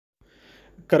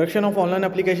Correction of online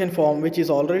application form which is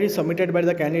already submitted by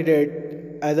the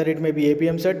candidate, either it may be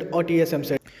Eamcet or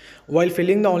Tseamcet. While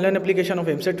filling the online application of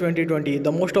Eamcet 2020,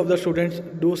 the most of the students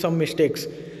do some mistakes.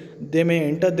 They may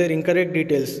enter their incorrect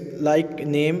details like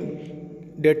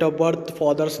name, date of birth,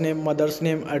 father's name, mother's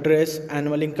name, address,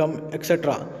 annual income,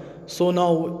 etc. So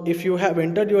now if you have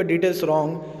entered your details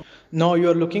wrong, now you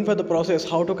are looking for the process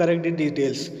how to correct the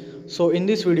details. So in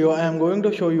this video I am going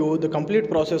to show you the complete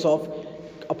process of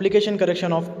application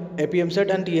correction of Eamcet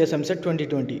and Tseamcet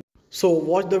 2020. So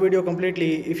watch the video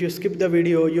completely. If you skip the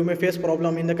video, you may face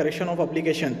problem in the correction of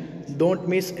application. Don't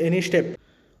miss any step.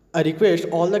 I request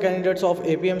all the candidates of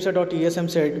Eamcet or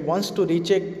Tseamcet once to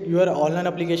recheck your online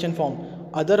application form.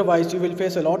 Otherwise, you will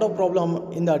face a lot of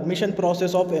problem in the admission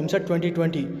process of Eamcet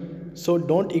 2020. So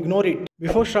don't ignore it.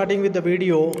 Before starting with the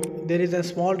video, there is a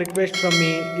small request from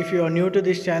me. If you are new to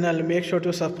this channel, make sure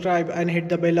to subscribe and hit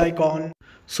the bell icon.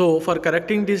 So for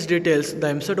correcting these details, the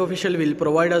Eamcet official will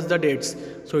provide us the dates.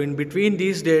 So in between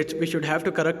these dates, we should have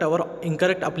to correct our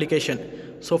incorrect application.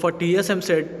 So for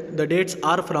Tseamcet, the dates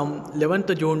are from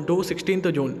 11th June to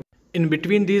 16th June. In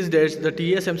between these dates, the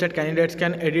Tseamcet candidates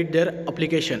can edit their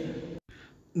application.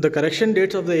 The correction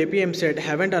dates of the Eamcet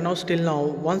haven't announced till now.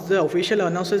 Once the official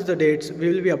announces the dates, we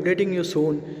will be updating you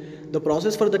soon. The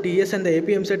process for the TS and the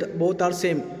Eamcet both are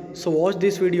same. So watch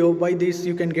this video. By this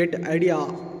you can get idea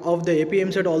of the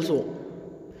Eamcet also.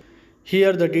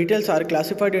 Here the details are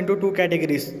classified into two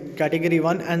categories, category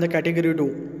 1 and the category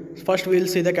 2. First we will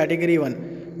see the category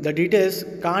 1. The details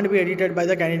can't be edited by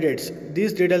the candidates.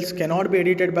 These details cannot be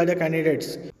edited by the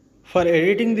candidates. For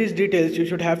editing these details, you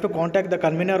should have to contact the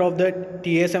convener of the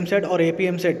Tseamcet or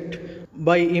Eamcet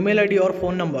by email ID or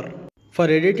phone number. For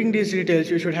editing these details,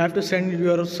 you should have to send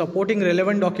your supporting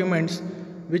relevant documents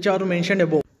which are mentioned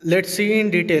above. Let's see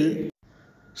in detail.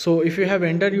 So if you have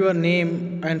entered your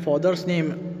name and father's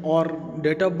name or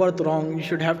date of birth wrong, you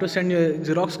should have to send a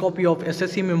Xerox copy of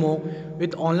SSC memo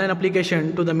with online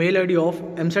application to the mail ID of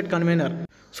Eamcet convener.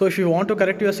 So if you want to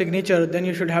correct your signature, then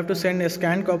you should have to send a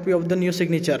scanned copy of the new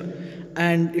signature.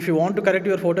 And if you want to correct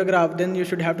your photograph, then you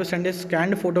should have to send a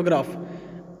scanned photograph.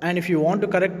 And if you want to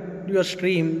correct your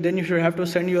stream, then you should have to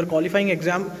send your qualifying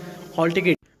exam hall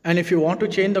ticket. And if you want to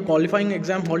change the qualifying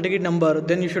exam hall ticket number,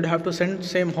 then you should have to send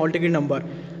same hall ticket number.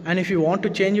 And if you want to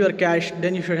change your cash,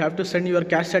 then you should have to send your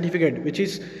cash certificate, which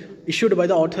is issued by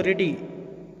the authority.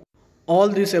 All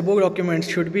these above documents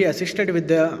should be assisted with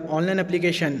the online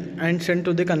application and sent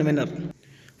to the convener.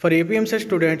 For Eamcet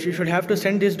students, you should have to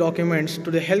send these documents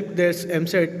to the helpdesk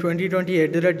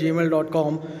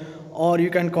eamcet2020@gmail.com, or you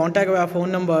can contact via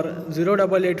phone number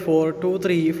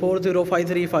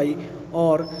 0884234055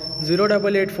 or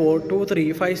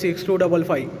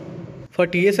 088423562555. For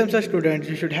Tseamcet students,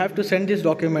 you should have to send these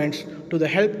documents to the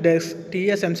helpdesk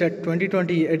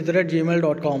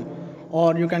eamcet2020@gmail.com,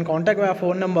 or you can contact via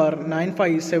phone number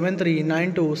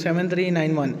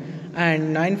 9573927391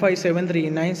 and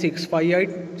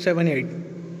 9573965878.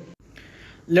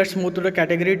 Let's move to the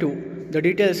category 2. The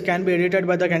details can be edited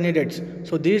by the candidates.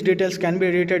 So these details can be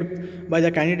edited by the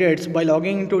candidates by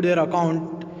logging into their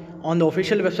account on the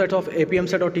official website of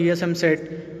Eamcet or Tseamcet.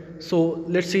 So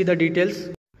let's see the details.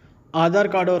 Aadhaar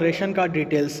card or ration card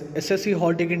details, SSC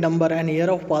hall ticket number and year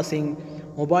of passing,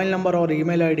 mobile number or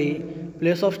email ID,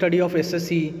 place of study of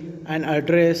SSC and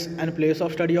address and place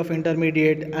of study of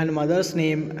intermediate and mother's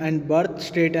name and birth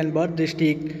state and birth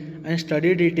district and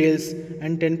study details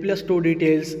and 10+2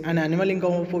 details and annual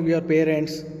income of your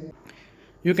parents.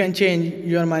 You can change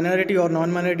your minority or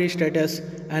non-minority status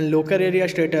and local area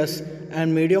status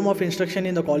and medium of instruction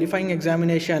in the qualifying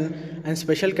examination and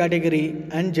special category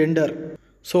and gender.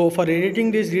 So for editing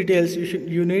these details,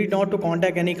 you need not to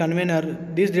contact any convener.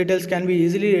 These details can be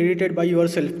easily edited by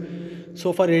yourself.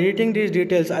 So for editing these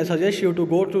details, I suggest you to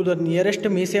go to the nearest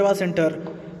Me Seva center.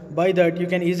 By that, you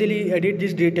can easily edit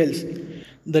these details.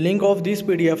 The link of this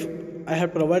PDF I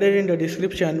have provided in the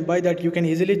description. By that, you can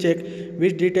easily check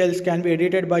which details can be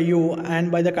edited by you and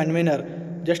by the convener.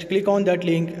 Just click on that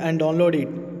link and download it.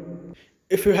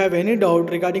 If you have any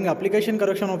doubt regarding application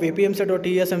correction of Eamcet or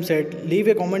Tseamcet, leave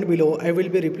a comment below. I will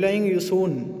be replying you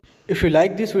soon. If you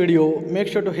like this video, make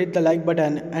sure to hit the like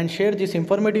button and share these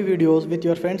informative videos with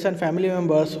your friends and family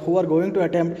members who are going to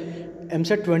attempt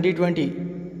Eamcet 2020.